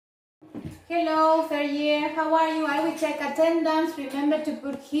Hello, third year, how are you? I will check attendance, remember to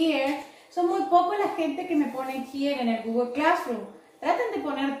put here. Son muy pocos la gente que me ponen here en el Google Classroom. Traten de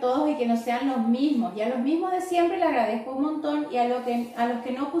poner todos y que no sean los mismos. Y a los mismos de siempre le agradezco un montón. Y a los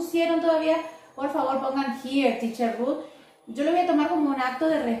que no pusieron todavía, por favor pongan here, Teacher Ruth. Yo lo voy a tomar como un acto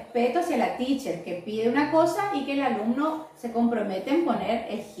de respeto hacia la teacher, que pide una cosa y que el alumno se compromete en poner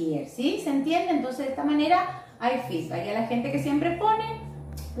el here, ¿sí? ¿Se entiende? Entonces de esta manera hay feedback. Y a la gente que siempre pone,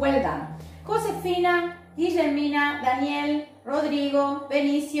 well done. Josefina, Guillermina, Daniel, Rodrigo,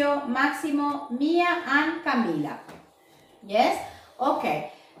 Benicio, Máximo, Mia, and Camila. Yes?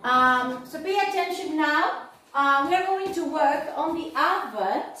 Okay. So pay attention now. We are going to work on the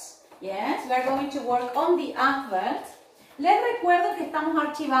advert. Yes, we are going to work on the advert. Les recuerdo que estamos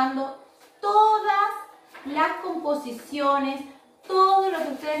archivando todas las composiciones, todo lo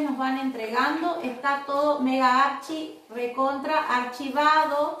que ustedes nos van entregando. Está todo mega archi, recontra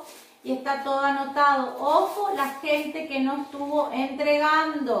archivado. Y está todo anotado. Ojo, la gente que no estuvo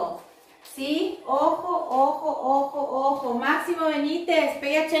entregando. ¿Sí? Ojo, ojo, ojo, ojo. Máximo Benítez,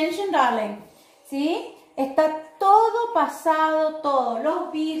 pay attention, darling. ¿Sí? Está todo pasado, todos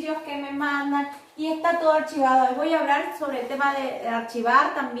los vídeos que me mandan. Y está todo archivado. Hoy voy a hablar sobre el tema de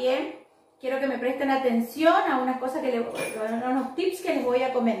archivar también. Quiero que me presten atención a unas cosas, unos tips que les voy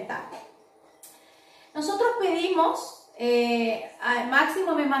a comentar. Nosotros pedimos...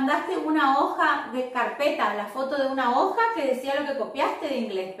 Máximo, me mandaste una hoja de carpeta, la foto de una hoja que decía lo que copiaste de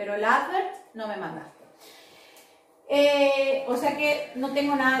inglés, pero el advert no me mandaste. O sea que no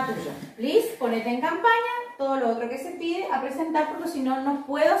tengo nada tuyo. Please, ponete en campaña todo lo otro que se pide a presentar, porque si no, no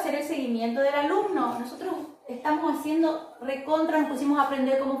puedo hacer el seguimiento del alumno. Nosotros estamos haciendo recontra, nos pusimos a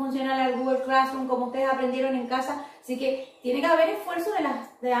aprender cómo funciona el Google Classroom, como ustedes aprendieron en casa. Así que tiene que haber esfuerzo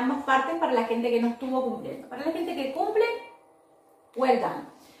de ambas partes para la gente que no estuvo cumpliendo. Para la gente que cumple, well done.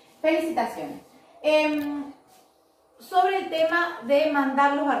 Felicitaciones. Sobre el tema de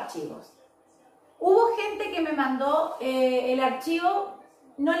mandar los archivos. Hubo gente que me mandó el archivo,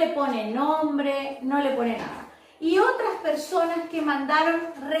 no le pone nombre, no le pone nada. Y otras personas que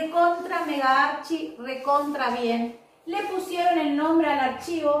mandaron recontra mega archi, recontra bien, le pusieron el nombre al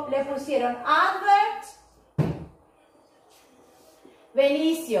archivo, le pusieron advert,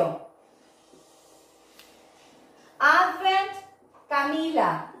 Benicio, advert,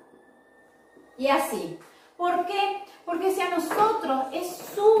 Camila, y así. ¿Por qué? Porque si a nosotros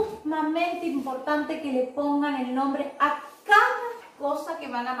es sumamente importante que le pongan el nombre a cada cosa que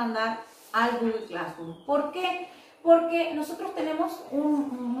van a mandar al Google Classroom. ¿Por qué? Porque nosotros tenemos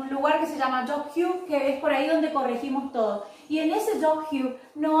un lugar que se llama Job Queue, que es por ahí donde corregimos todo. Y en ese Job Queue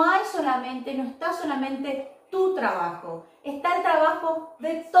no está solamente tu trabajo, está el trabajo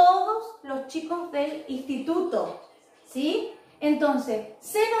de todos los chicos del instituto, ¿sí? Entonces,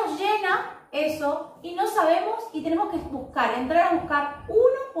 se nos llena eso y no sabemos y tenemos que entrar a buscar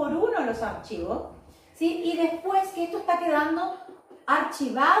uno por uno los archivos, ¿sí? Y después que esto está quedando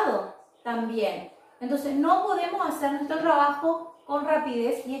archivado también. Entonces, no podemos hacer nuestro trabajo con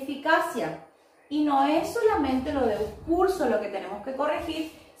rapidez y eficacia. Y no es solamente lo de un curso lo que tenemos que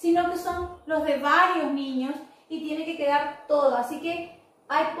corregir, sino que son los de varios niños y tiene que quedar todo. Así que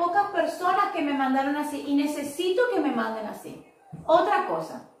hay pocas personas que me mandaron así y necesito que me manden así. Otra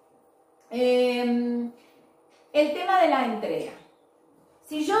cosa, el tema de la entrega.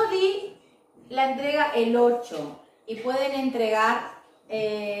 Si yo di la entrega el 8 y pueden entregar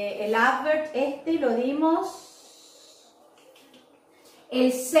el advert, lo dimos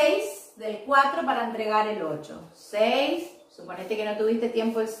el 6 del 4 para entregar el 8. 6, suponete que no tuviste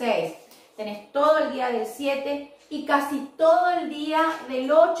tiempo el 6. Tenés todo el día del 7 y casi todo el día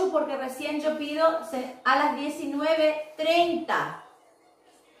del 8 porque recién yo pido a las 19:30.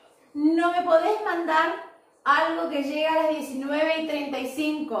 No me podés mandar algo que llegue a las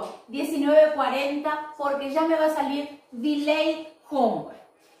 19:35, 19:40 porque ya me va a salir delayed homework.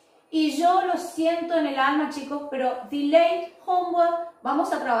 Y yo lo siento en el alma, chicos, pero delayed homework,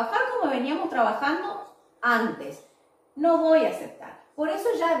 vamos a trabajar como veníamos trabajando antes. No voy a aceptar. Por eso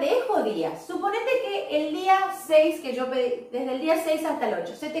ya dejo días. Suponete que el día 6 que yo pedí, desde el día 6 hasta el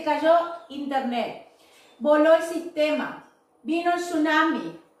 8, se te cayó internet, voló el sistema, vino el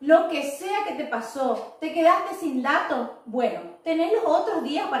tsunami, lo que sea que te pasó, te quedaste sin datos, bueno, tenés los otros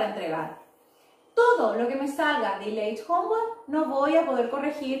días para entregar. Todo lo que me salga delayed homework no voy a poder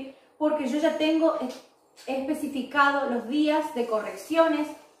corregir porque yo ya tengo especificado los días de correcciones,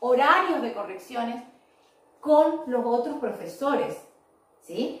 horarios de correcciones con los otros profesores,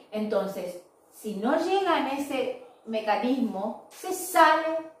 ¿sí? Entonces, si no llega en ese mecanismo, se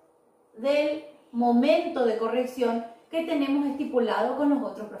sale del momento de corrección que tenemos estipulado con los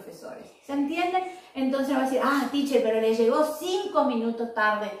otros profesores. ¿Se entiende? Entonces va a decir, ah, teacher, pero le llegó 5 minutos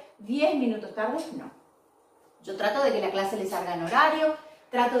tarde, 10 minutos tarde. No. Yo trato de que la clase le salga en horario,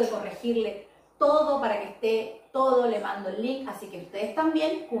 trato de corregirle todo para que esté todo, le mando el link, así que ustedes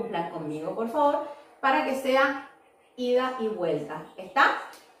también cumplan conmigo, por favor, para que sea ida y vuelta. ¿Está?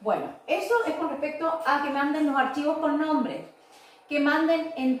 Bueno, eso es con respecto a que manden los archivos con nombre, que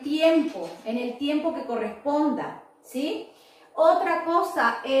manden en tiempo, en el tiempo que corresponda, ¿sí? Otra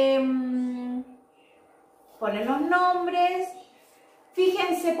cosa, ponen los nombres.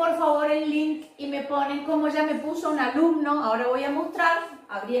 Fíjense por favor el link y me ponen como ya me puso un alumno, ahora voy a mostrar,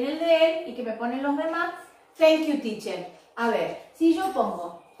 abrí en el de él y que me ponen los demás. Thank you, teacher. A ver, si yo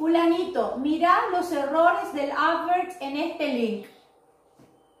pongo, fulanito, mirá los errores del advert en este link.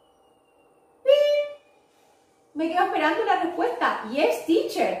 Me quedo esperando la respuesta. Yes,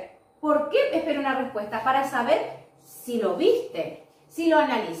 teacher. ¿Por qué espero una respuesta? Para saber si lo viste, si lo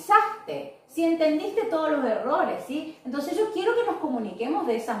analizaste, si entendiste todos los errores, ¿sí? Entonces yo quiero que nos comuniquemos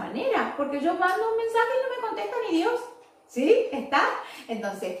de esa manera, porque yo mando un mensaje y no me contesta ni Dios, ¿sí? ¿Está?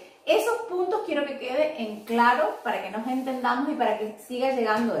 Entonces, esos puntos quiero que quede en claro para que nos entendamos y para que siga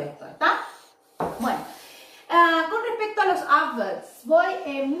llegando esto, ¿está? Bueno, con respecto a los adverts,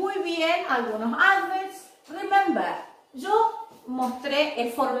 voy muy bien algunos adverts. Remember, yo mostré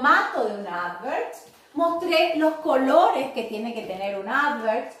el formato de un advert, mostré los colores que tiene que tener un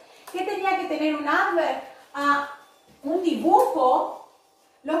advert, que tenía que tener un advert, un dibujo,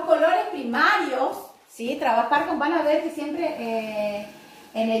 los colores primarios, ¿sí? Trabajar con, van a ver que siempre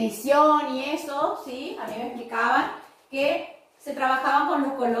en edición y eso, ¿sí? A mí me explicaban que se trabajaban con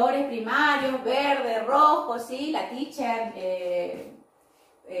los colores primarios, verde, rojo, ¿sí? La teacher,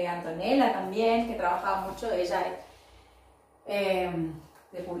 Antonella también, que trabajaba mucho, ella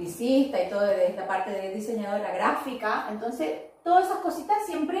de publicista y todo de esta parte de diseñadora gráfica. Entonces todas esas cositas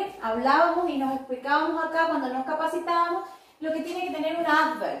siempre hablábamos y nos explicábamos acá cuando nos capacitábamos lo que tiene que tener un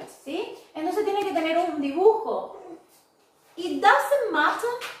advert, ¿sí? Entonces tiene que tener un dibujo. It doesn't matter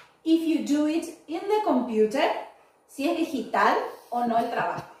if you do it in the computer, si es digital o no el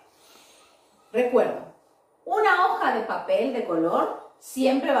trabajo. Recuerdo, una hoja de papel de color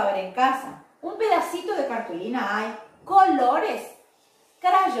siempre va a haber en casa. Un pedacito de cartulina hay, colores,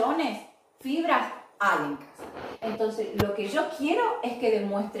 crayones, fibras hay en casa. Entonces, lo que yo quiero es que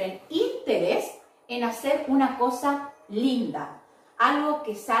demuestren interés en hacer una cosa linda, algo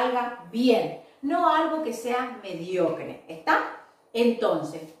que salga bien, no algo que sea mediocre, ¿está?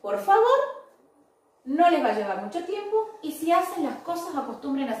 Entonces, por favor, no les va a llevar mucho tiempo y si hacen las cosas,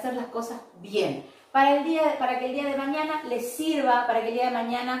 acostumbren a hacer las cosas bien, para que el día de mañana les sirva, para que el día de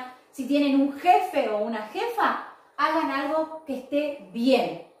mañana, si tienen un jefe o una jefa, hagan algo que esté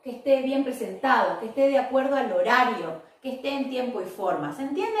bien presentado, que esté de acuerdo al horario, que esté en tiempo y forma. ¿Se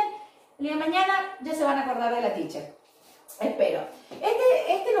entienden? El día de mañana ya se van a acordar de la teacher. Espero.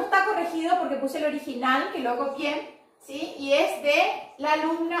 Este no está corregido porque puse el original, que lo copié, ¿sí? Y es de la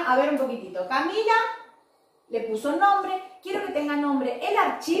alumna, a ver un poquitito. Camila le puso nombre. Quiero que tenga nombre el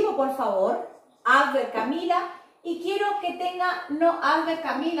archivo, por favor. Adver Camila. Y quiero que tenga, no Adver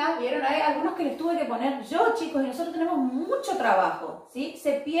Camila, vieron, hay algunos que les tuve que poner yo, chicos, y nosotros tenemos mucho trabajo, ¿sí?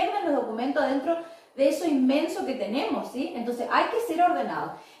 Se pierden los documentos dentro de eso inmenso que tenemos, ¿sí? Entonces hay que ser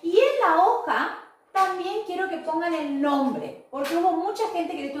ordenados. Y en la hoja también quiero que pongan el nombre, porque hubo mucha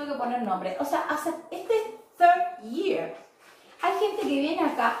gente que le tuve que poner nombre. O sea, hasta este third year, hay gente que viene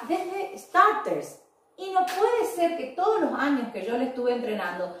acá desde starters, y no puede ser que todos los años que yo le estuve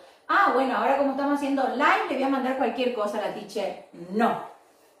entrenando, bueno, ahora como estamos haciendo online, le voy a mandar cualquier cosa a la teacher. No,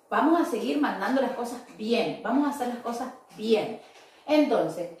 vamos a seguir mandando las cosas bien, vamos a hacer las cosas bien.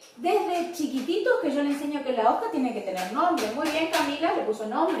 Entonces, desde chiquititos que yo le enseño que la hoja tiene que tener nombre. Muy bien, Camila, le puso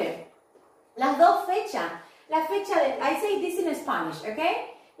nombre. Las dos fechas, la fecha de, I say this in Spanish, ¿ok?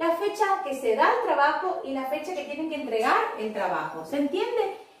 La fecha que se da el trabajo y la fecha que tienen que entregar el trabajo, ¿se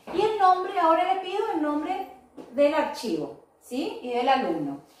entiende? Y el nombre, ahora le pido el nombre del archivo, ¿sí? Y del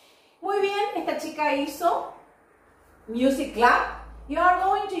alumno. Muy bien, esta chica hizo Music Club. You are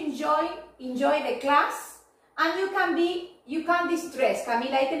going to enjoy the class and you can be stressed.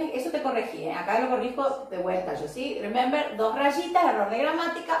 Camila, ahí tenés, eso te corregí, ¿eh? Acá lo corrijo de vuelta yo, ¿sí? Remember, 2 rayitas, error de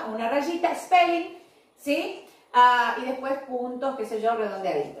gramática, 1 rayita, spelling, ¿sí? Y después puntos, qué sé yo,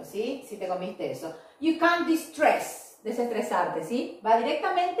 redondeaditos, ¿sí? Si te comiste eso. You can't distress, desestresarte, ¿sí? Va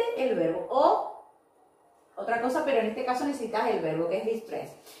directamente el verbo. O otra cosa, pero en este caso necesitas el verbo, que es distress.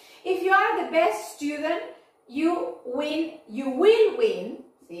 If you are the best student, you will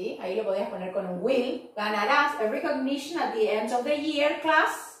win, ¿sí? Ahí lo podías poner con un will. Ganarás a recognition at the end of the year,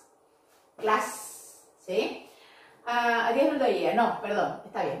 class, ¿sí? at the end of the year. No, perdón,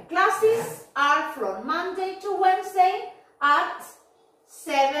 está bien. Classes are from Monday to Wednesday at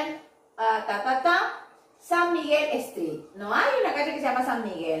 7, San Miguel Street. No hay una calle que se llama San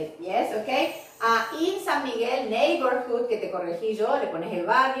Miguel. Yes, okay. In San Miguel neighborhood, que te corregí yo, le pones el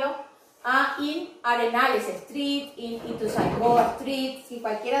barrio. In Arenales Street, in Ituzaingó Street, sí,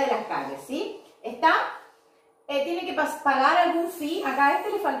 cualquiera de las calles, ¿sí? ¿Está? Tiene que pagar algún fee. Acá a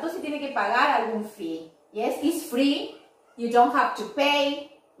este le faltó si tiene que pagar algún fee. Yes, it's free. You don't have to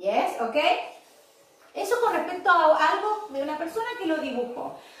pay. Yes, okay. Eso con respecto a algo de una persona que lo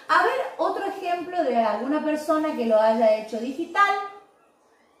dibujó. A ver, otro ejemplo de alguna persona que lo haya hecho digital.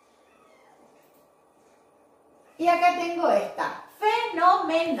 Y acá tengo esta.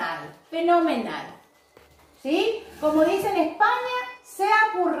 Fenomenal. Fenomenal. ¿Sí? Como dice en España, se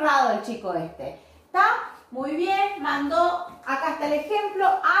ha currado el chico este. ¿Está? Muy bien. Mandó, acá está el ejemplo.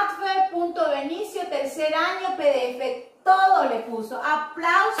 Adver.benicio, tercer año, PDF. Todo le puso.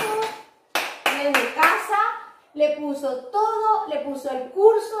 Aplausos. Desde casa, le puso todo, le puso el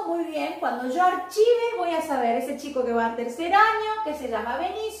curso, muy bien. Cuando yo archive voy a saber ese chico que va al tercer año, que se llama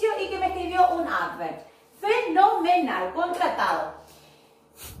Benicio y que me escribió un advert. Fenomenal, contratado.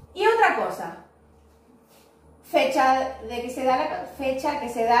 Y otra cosa, fecha que se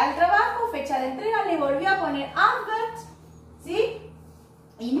da el trabajo, fecha de entrega, le volvió a poner advert, ¿sí?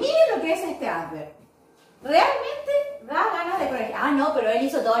 Y miren lo que es este advert. Realmente da ganas de corregir. Ah, no, pero él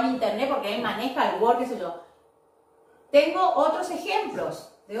hizo todo en internet porque él maneja el Word, qué sé yo. Tengo otros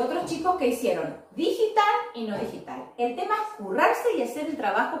ejemplos de otros chicos que hicieron digital y no digital. El tema es currarse y hacer el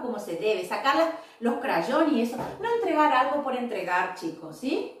trabajo como se debe, sacar los crayones y eso. No entregar algo por entregar, chicos,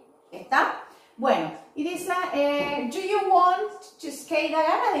 ¿sí? ¿Está? Bueno, y dice, do you want to skate? Da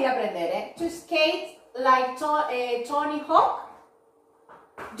ganas de ir a aprender, ¿eh? To skate like Tony Hawk?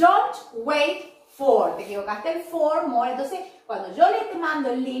 Don't wait for, te equivocaste el for, more, entonces cuando yo te mando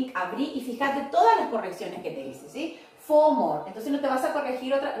el link, abrí y fíjate todas las correcciones que te hice, ¿sí? For more, entonces no te vas a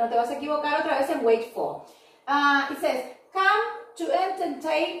corregir no te vas a equivocar otra vez en wait for. It says, come to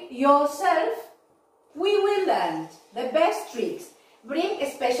entertain yourself, we will learn the best tricks, bring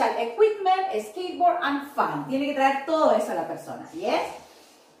special equipment, skateboard and fun. Tiene que traer todo eso a la persona, yes?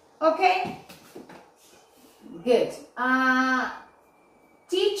 Okay, good.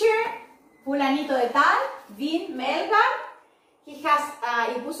 Teacher, fulanito de tal, Vin Melgar, he has,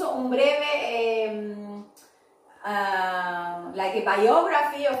 y puso un breve, like a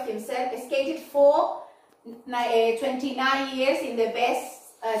biography of himself, skated for 29 years in the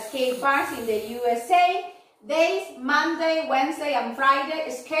best skate parks in the USA, days, Monday, Wednesday and Friday,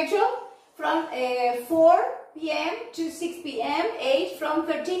 schedule from 4 p.m. to 6 p.m., age from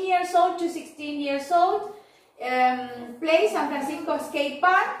 13 years old to 16 years old, place San Francisco Skate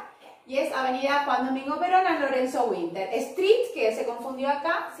Park, yes, Avenida Juan Domingo Perón, and Lorenzo Winter. Street, que se confundió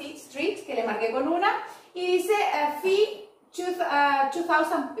acá, sí, street, que le marqué con una, y dice fee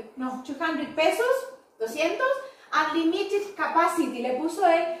 200 pesos, 200, unlimited capacity, le puso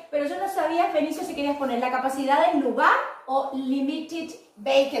él, pero yo no sabía, Benicio, si querías poner la capacidad en lugar o limited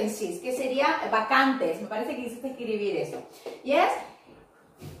vacancies, que sería vacantes, me parece que quisiste escribir eso, yes,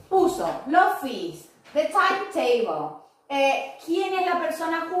 puso los fees, the timetable, quién es la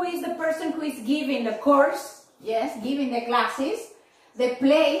persona, who is the person who is giving the course, yes, giving the classes, the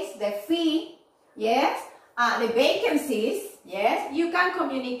place, the fee, yes, the vacancies, yes, you can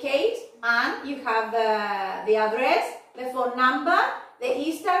communicate and you have the address, the phone number, the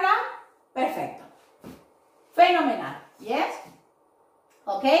Instagram, perfecto, fenomenal, yes,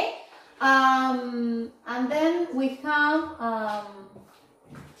 okay, and then we have,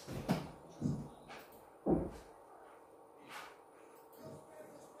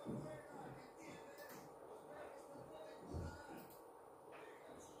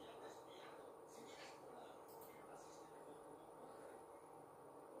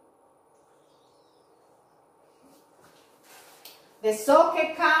 the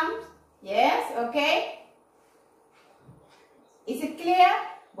soccer camp, yes, okay. Is it clear?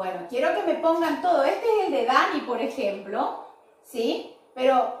 Bueno, quiero que me pongan todo. Este es el de Dani, por ejemplo, ¿sí?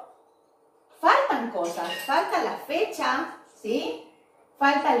 Pero faltan cosas, falta la fecha, ¿sí?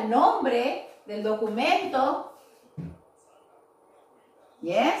 Falta el nombre del documento.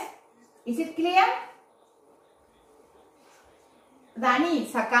 Yes? Is it clear? Dani,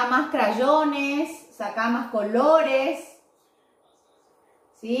 saca más crayones, saca más colores.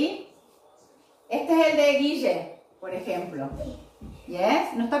 ¿Sí? Este es el de Guille, por ejemplo.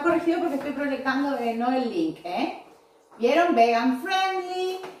 Yes, no está corregido porque estoy proyectando no el link, ¿eh? ¿Vieron? Vegan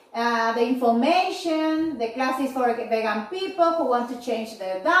friendly, the information, the class is for vegan people who want to change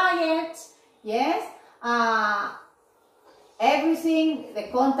their diet. Yes. everything,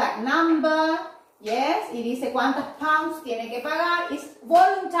 the contact number, yes, y dice cuántas pounds tiene que pagar, is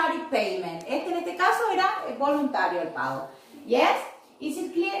voluntary payment. En este caso era voluntario el pago, yes, is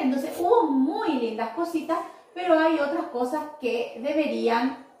it clear? Entonces hubo muy lindas cositas, pero hay otras cosas que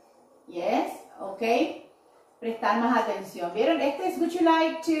deberían, yes, ok, prestar más atención. ¿Vieron? Este es, would you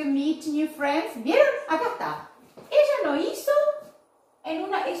like to meet new friends? ¿Vieron? Acá está. Ella lo hizo en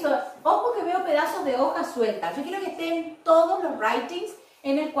una, ojo que veo pedazos de hoja sueltas. Yo quiero que estén todos los writings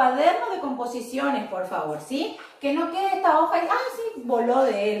en el cuaderno de composiciones, por favor, ¿sí? Que no quede esta hoja y, sí, voló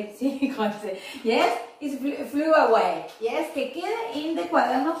de él, ¿sí? Yes, it flew away. Yes, que quede in the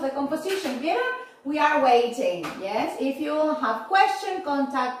cuaderno de composition. ¿Vieron? We are waiting. Yes, if you have question,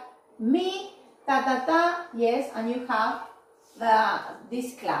 contact me, yes, and you have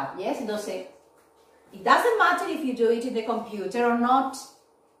this club. Yes, entonces, it doesn't matter if you do it in the computer or not,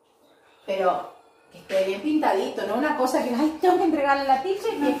 pero que esté bien pintadito, no una cosa que, ay, tengo que entregarle a la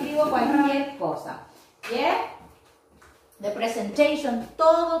teacher y escribo cualquier cosa. Yeah? The presentation,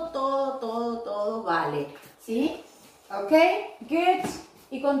 todo vale. ¿Sí? Ok, good.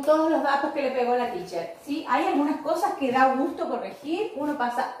 Y con todos los datos que le pegó la teacher. ¿Sí? Hay algunas cosas que da gusto corregir. Uno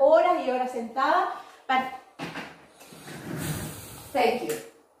pasa horas y horas sentada. Thank you.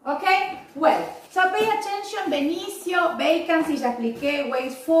 Okay, well, so pay attention. Benicio, vacancy, ya expliqué.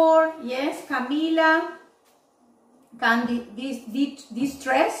 Wait for, yes. Camila, can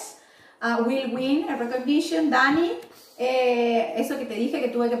distress, will win, a recognition. Dani, eso que te dije que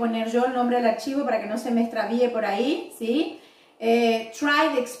tuve que poner yo el nombre del archivo para que no se me extravíe por ahí, ¿sí?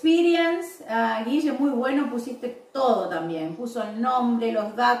 Try the experience. Guille, muy bueno, pusiste todo también. Puso el nombre,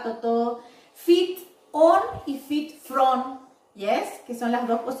 los datos, todo. Fit on y fit from. Yes, que son las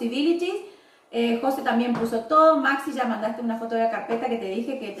dos possibilities. José también puso todo. Maxi, ya mandaste una foto de la carpeta que te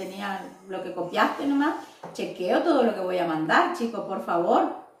dije que tenía lo que copiaste nomás. Chequeo todo lo que voy a mandar, chicos, por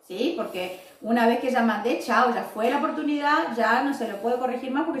favor. ¿Sí? Porque una vez que ya mandé, chao, ya fue la oportunidad, ya no se lo puedo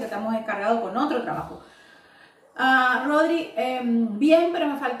corregir más porque ya estamos descargados con otro trabajo. Rodri, bien, pero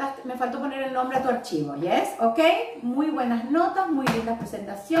me faltó poner el nombre a tu archivo. Yes, ok. Muy buenas notas, muy lindas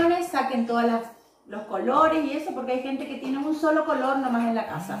presentaciones. Saquen todas los colores y eso, porque hay gente que tiene un solo color nomás en la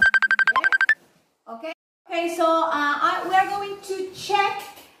casa. Okay, okay, so we are going to check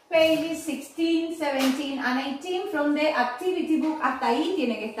pages 16, 17 and 18 from the activity book. Hasta ahí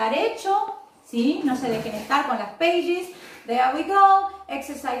tiene que estar hecho, ¿sí? No se dejen estar con las pages. There we go.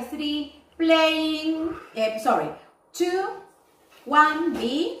 Exercise 3, playing, 2,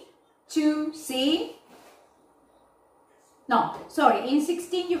 1B, 2C. No, sorry, in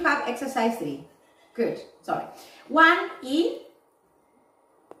 16 you have exercise 3. Good, sorry. 1E,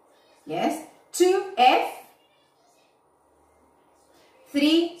 yes, 2F,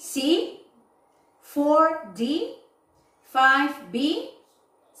 3C, 4D, 5B,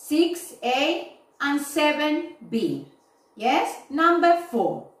 6A, and 7B. Yes, number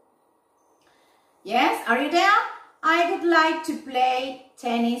 4. Yes, are you there? I would like to play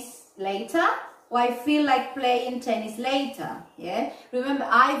tennis later. Or I feel like playing tennis later. Yeah, remember,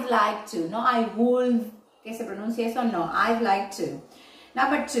 I'd like to, no, I would. ¿Qué se pronuncia eso? No, I'd like to.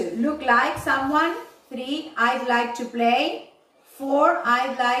 Number 2, look like someone. 3, I'd like to play. 4,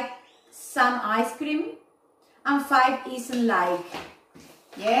 I'd like some ice cream. And 5, isn't like.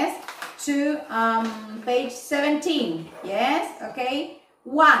 Yes, to page 17. Yes, okay.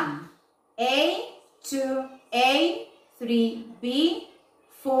 1, A, 2A, 3B,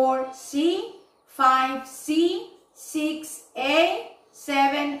 4C, 5C, 6A,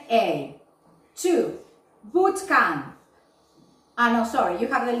 7A. 2, boot can. No, sorry, you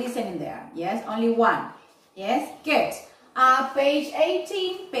have the listening there. Yes, only 1. Yes, good. Page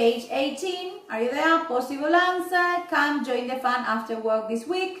 18, are you there? Possible answer. Come join the fun after work this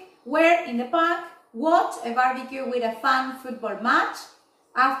week. Where? In the park. What? A barbecue with a fun football match.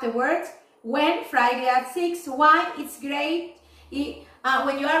 Afterwards. When? Friday at 6. Why? It's great.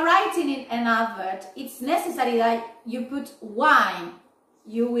 When you are writing an advert, it's necessary that you put why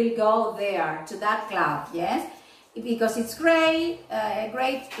you will go there to that club. Yes, because it's great.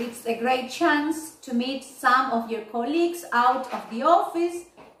 It's a great chance to meet some of your colleagues out of the office.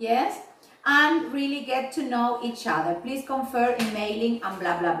 Yes, and really get to know each other. Please confer emailing and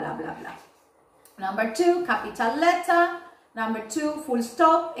blah blah blah blah blah. Number 2, capital letter. Number 2, full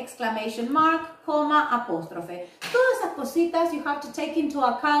stop, exclamation mark, comma, apostrophe. Todas esas cositas you have to take into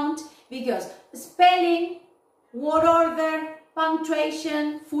account because spelling, word order,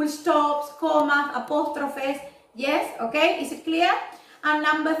 punctuation, full stops, commas, apostrophes. Yes, okay, is it clear? And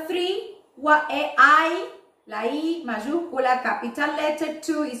number 3, I, la I, mayúscula, capital letter.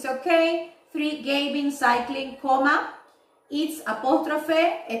 2 is okay. 3, gaming, cycling, comma. It's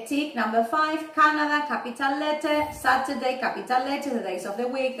apostrophe, a tick. Number 5, Canada, capital letter. Saturday, capital letter, the days of the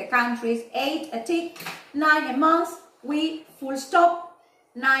week, the countries. 8, a tick. 9, a month. We, full stop.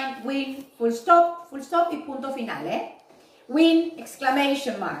 9, win, full stop y punto final, eh? Win,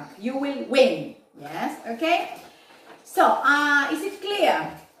 exclamation mark. You will win. Yes, okay? So, is it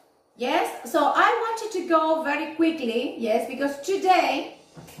clear? Yes? So, I want you to go very quickly, yes, because today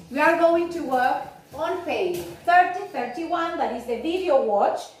we are going to work on page 30-31, that is the video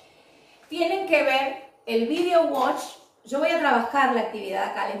watch. Tienen que ver el video watch. Yo voy a trabajar la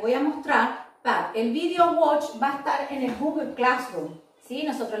actividad acá, les voy a mostrar. Pero el video watch va a estar en el Google Classroom. ¿Sí?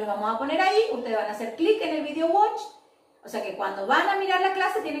 Nosotros les vamos a poner ahí, ustedes van a hacer clic en el video watch. O sea que cuando van a mirar la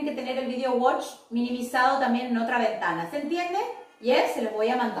clase tienen que tener el video watch minimizado también en otra ventana. ¿Se entiende? Yes, se los voy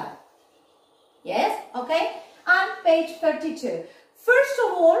a mandar. Yes, okay? And page 32. First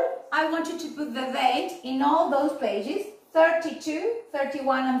of all, I want you to put the date in all those pages, 32,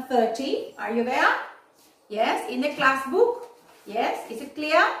 31, and 30. Are you there? Yes, in the class book. Yes, is it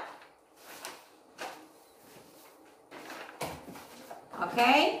clear?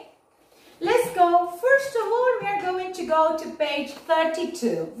 Okay. Let's go. First of all, we are going to go to page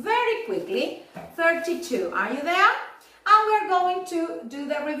 32. Very quickly. 32. Are you there? And we are going to do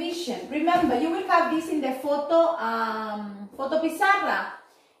the revision. Remember, you will have this in the photo pizarra.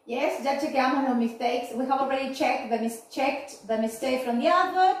 Yes, ya chequeamos los mistakes. We have already checked the mistake from the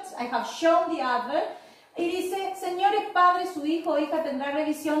advert. I have shown the advert. Y dice, señores padres, su hijo o hija tendrá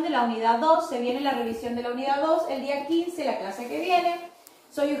revisión de la unidad 2. Se viene la revisión de la unidad 2 el día 15, la clase que viene.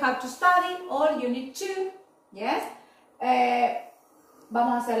 So you have to study all unit 2. Yes.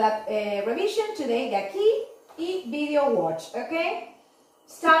 Vamos a hacer la revision today de aquí y video watch. Okay.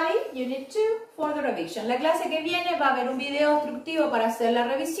 Study unit 2 for the revision. La clase que viene va a haber un video instructivo para hacer la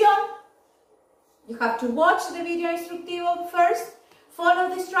revisión. You have to watch the video instructivo first, follow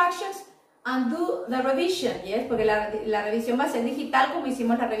the instructions and do the revision. Yes, porque la revisión va a ser digital como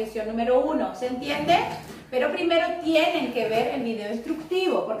hicimos la revisión número 1. ¿Se entiende? Pero primero tienen que ver el video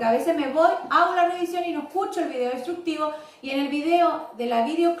instructivo, porque a veces me voy, hago la revisión y no escucho el video instructivo, y en el video de la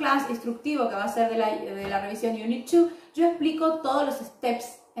video class instructivo que va a ser de la revisión Unit 2, yo explico todos los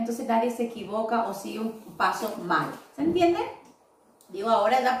steps, entonces nadie se equivoca o sigue un paso mal. ¿Se entiende? Digo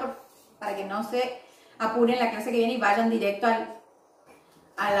ahora ya para que no se apuren la clase que viene y vayan directo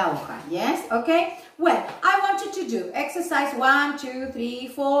a la hoja. Yes, okay. Well, I want you to do exercise 1, 2, 3,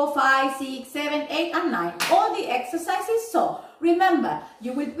 4, 5, 6, 7, 8, and 9. All the exercises. So remember,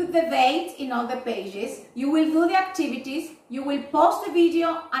 you will put the date in all the pages. You will do the activities. You will pause the video,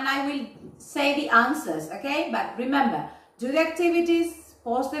 and I will say the answers. Okay. But remember, do the activities,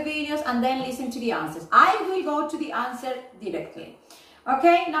 pause the videos, and then listen to the answers. I will go to the answer directly.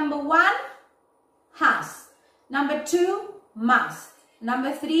 Okay. Number 1, has. Number 2, must.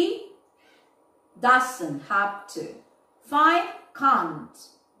 Number 3, doesn't have to. 5, can't.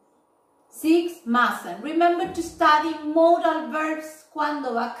 6, mustn't. Remember to study modal verbs.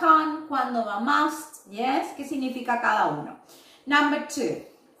 Cuándo va can, cuándo va must. Yes, ¿qué significa cada uno? Number 2,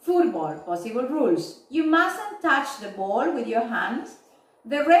 football, possible rules. You mustn't touch the ball with your hands.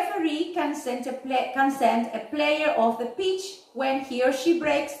 The referee can send a player off the pitch when he or she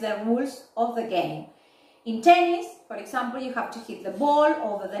breaks the rules of the game. In tennis, for example, you have to hit the ball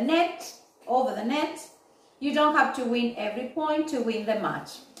over the net. You don't have to win every point to win the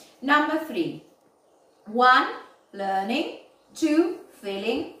match. Number 3, 1, learning. 2,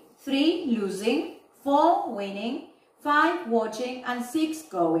 feeling. 3, losing. 4, winning. 5, watching. And 6,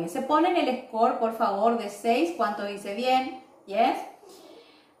 going. Se ponen el score, por favor, de 6. ¿Cuánto dice bien? Yes.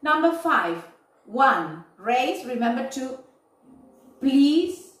 Number 5, 1, race. Remember to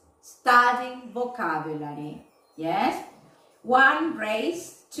please study vocabulary. Yes. 1,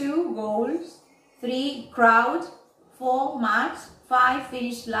 race. 2, goals. 3, crowd. 4, match. 5,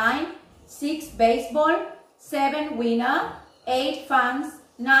 finish line. 6, baseball. 7, winner. 8, fans.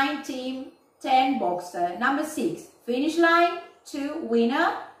 9, team. 10, boxer. Number 6, finish line. 2,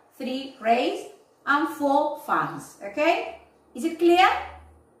 winner. 3, race. And 4, fans. Okay? Is it clear?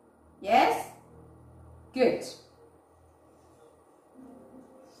 Yes? Good.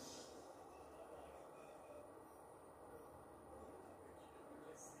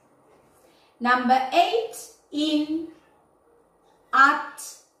 Number 8, in, at,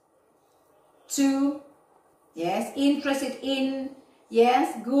 to, yes, interested in,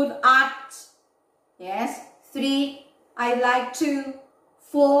 yes, good at, yes, 3, I like to,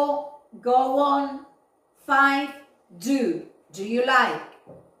 4, go on, 5, do you like,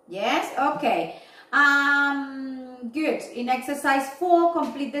 yes, okay, good. In exercise 4,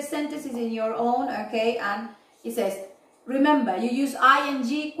 complete the sentences in your own, okay, and it says, Remember, you use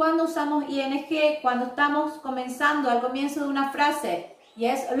ing. ¿Cuándo usamos ing? Cuando estamos comenzando al comienzo de una frase.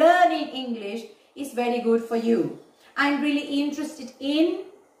 Yes, learning English is very good for you. I'm really interested in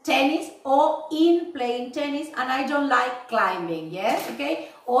tennis or in playing tennis, and I don't like climbing. Yes, okay.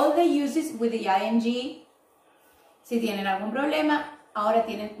 All the uses with the ing. Si tienen algún problema, ahora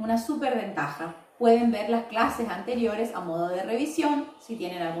tienen una super ventaja. Pueden ver las clases anteriores a modo de revisión. Si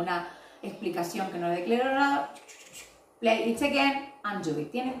tienen alguna explicación que no les declaro nada, play it again and do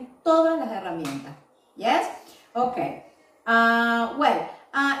it. Tienen todas las herramientas. Yes? Okay.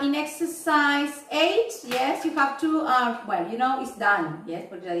 In exercise 8, yes, you have to, well, you know, it's done. Yes,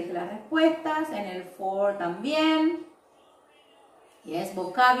 porque ya dije las respuestas. En el 4 también. Yes,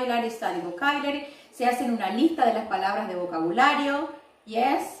 vocabulary, study vocabulary. Se hacen una lista de las palabras de vocabulario.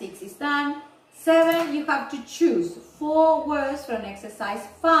 Yes, 6 is done. 7, you have to choose 4 words from exercise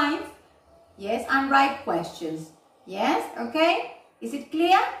 5. Yes, and write questions. Yes, okay? Is it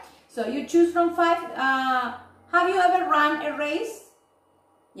clear? So you choose from 5. Have you ever run a race?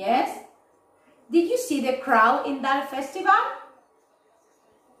 Yes. Did you see the crowd in that festival?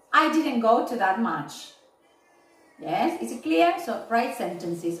 I didn't go to that much. Yes, is it clear? So write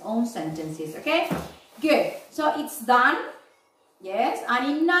sentences, own sentences, okay? Good. So it's done. Yes, and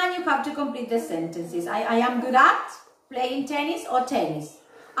in 9 you have to complete the sentences. I am good at playing tennis or tennis.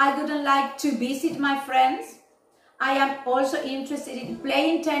 I wouldn't like to visit my friends. I am also interested in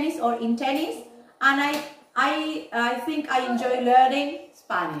playing tennis or in tennis. And I think I enjoy learning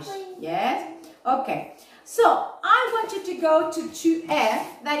Spanish. Yes? Okay. So I want you to go to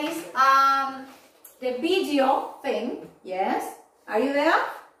 2F. That is the video thing. Yes? Are you there?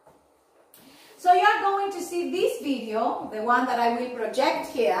 So you are going to see this video, the one that I will project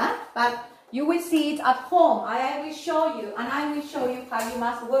here, but you will see it at home. I will show you, and I will show you how you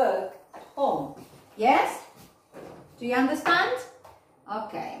must work at home. Yes? Do you understand?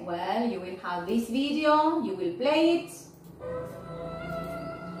 Okay, well, you will have this video, you will play it.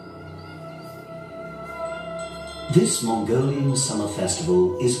 This Mongolian summer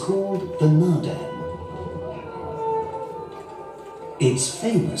festival is called the Nadan. It's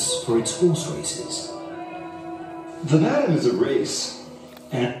famous for its horse races. The Nadan is a race.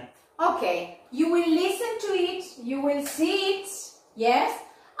 Okay, you will listen to it, you will see it, yes,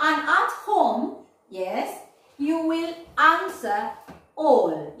 and at home, yes, you will answer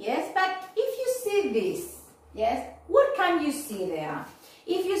all, yes, but if you see this, yes, what can you see there?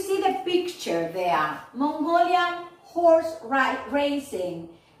 If you see the picture there, Mongolian horse racing,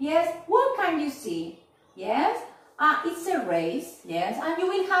 yes, what can you see? Yes, it's a race, yes, and you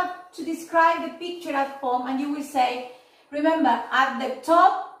will have to describe the picture at home, and you will say, remember, at the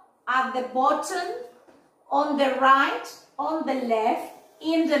top, at the bottom, on the right, on the left,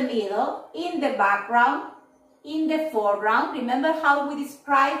 in the middle, in the background, in the foreground. Remember how we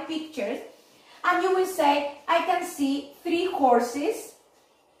describe pictures. And you will say, I can see 3 horses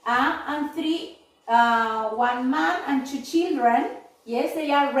and 1 man and 2 children. Yes,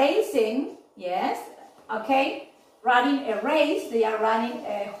 they are racing. Yes, okay, running a race. They are running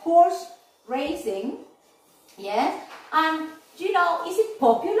a horse racing. Yes, and you know, is it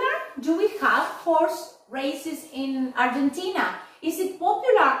popular? Do we have horse races in Argentina? Is it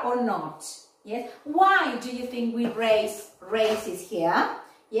popular or not? Yes. Why do you think we race races here?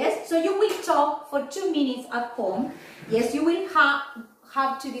 Yes. So you will talk for 2 minutes at home. Yes. You will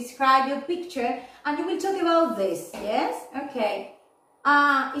have to describe your picture, and you will talk about this. Yes. Okay.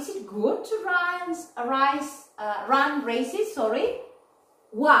 Is it good to run races? Sorry.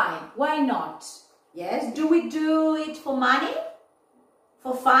 Why? Why not? Yes. Do we do it for money?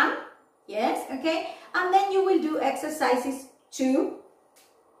 For fun? Yes. Okay. And then you will do exercises 2,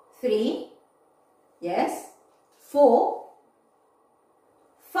 3, yes, 4,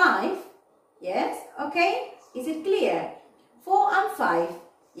 5, yes, okay, is it clear? 4 and 5,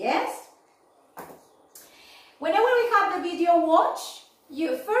 yes. Whenever we have the video watch,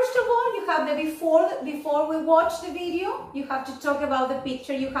 first of all, you have the before we watch the video, you have to talk about the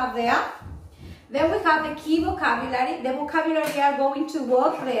picture you have there. Then we have the key vocabulary, the vocabulary we are going to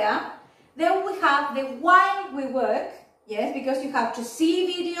work there. Then we have the while we work, yes, because you have to see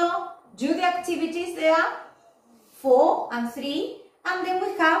video, do the activities there, 4 and 3, and then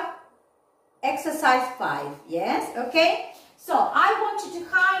we have exercise 5, yes, okay? So I want you to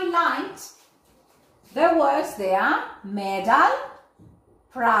highlight the words there, medal,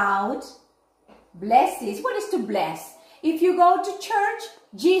 proud, blesses. What is to bless? If you go to church,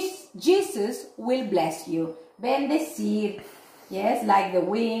 Jesus will bless you. Bendecir, yes, like the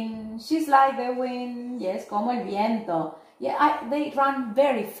wind, she's like the wind, yes, como el viento. Yeah, they run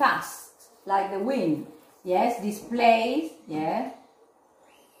very fast, like the wind. Yes, displays. Yes.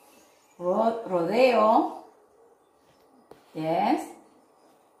 Rodeo. Yes.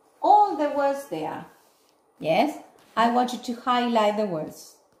 All the words there. Yes. I want you to highlight the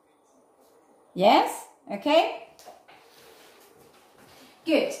words. Yes? Okay?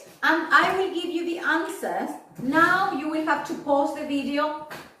 Good. And I will give you the answers. Now you will have to pause the video.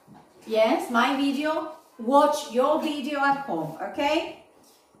 Yes, my video. Watch your video at home. Okay?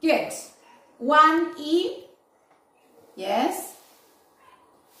 Good. 1E. Yes.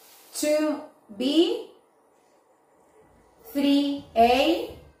 2B.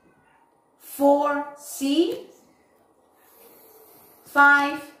 3A. 4C.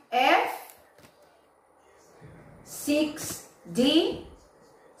 5F. 6D.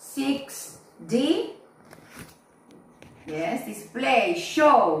 6D. Yes, display,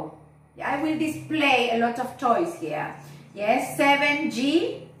 show. I will display a lot of toys here. Yes,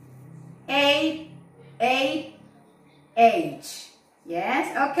 7G. 8H.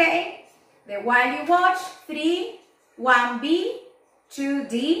 Yes, okay. The while you watch, 3, 1B,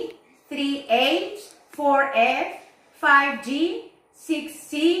 2D, 3H, 4F, 5G,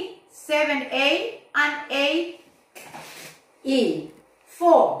 6C, 7A, and 8E.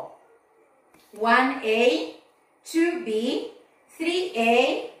 4, 1A, 2B,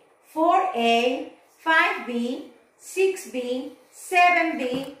 3A, 4A, 5B, 6B,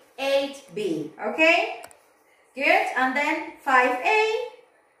 7B, 8B. Okay? Good. And then 5A,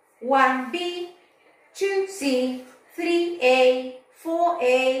 1B, 2C, 3A,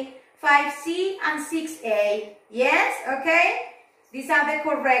 4A, 5C, and 6A. Yes? Okay? These are the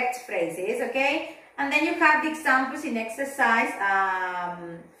correct phrases. Okay? And then you have the examples in exercise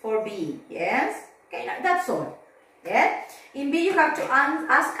 4B. Yes? Okay, now that's all. Yeah? In B you have to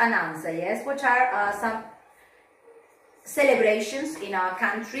ask and answer. Yes? What are some celebrations in our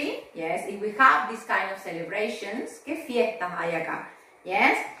country? Yes? If we have this kind of celebrations, ¿qué fiestas hay acá?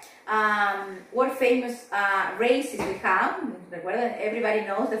 Yes? What famous races we have? Recuerden, everybody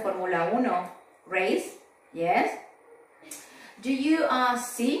knows the Formula 1 race. Yes? Do you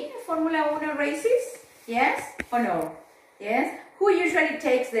see Formula 1 races? Yes or no? Yes? Who usually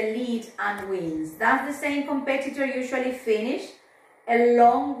takes the lead and wins? Does the same competitor usually finish a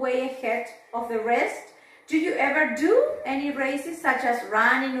long way ahead of the rest? Do you ever do any races such as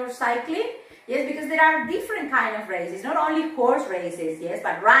running or cycling? Yes, because there are different kind of races, not only horse races, yes,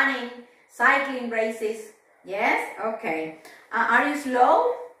 but running, cycling races. Yes? Okay. Are you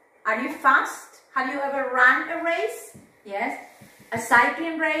slow? Are you fast? Have you ever run a race? Yes. A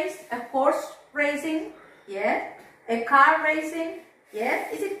cycling race, a horse racing, yes, a car racing,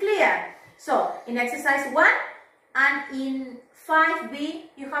 yes. Is it clear? So, in exercise 1 and in 5B,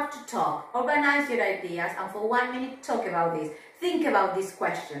 you have to talk, organize your ideas, and for 1 minute talk about this. Think about these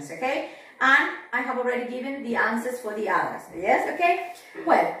questions, okay? And I have already given the answers for the others, yes, okay?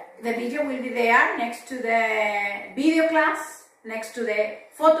 Well, the video will be there next to the video class, next to the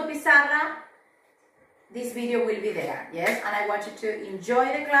photo pizarra. This video will be there, yes? And I want you to enjoy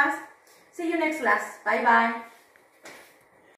the class. See you next class. Bye-bye.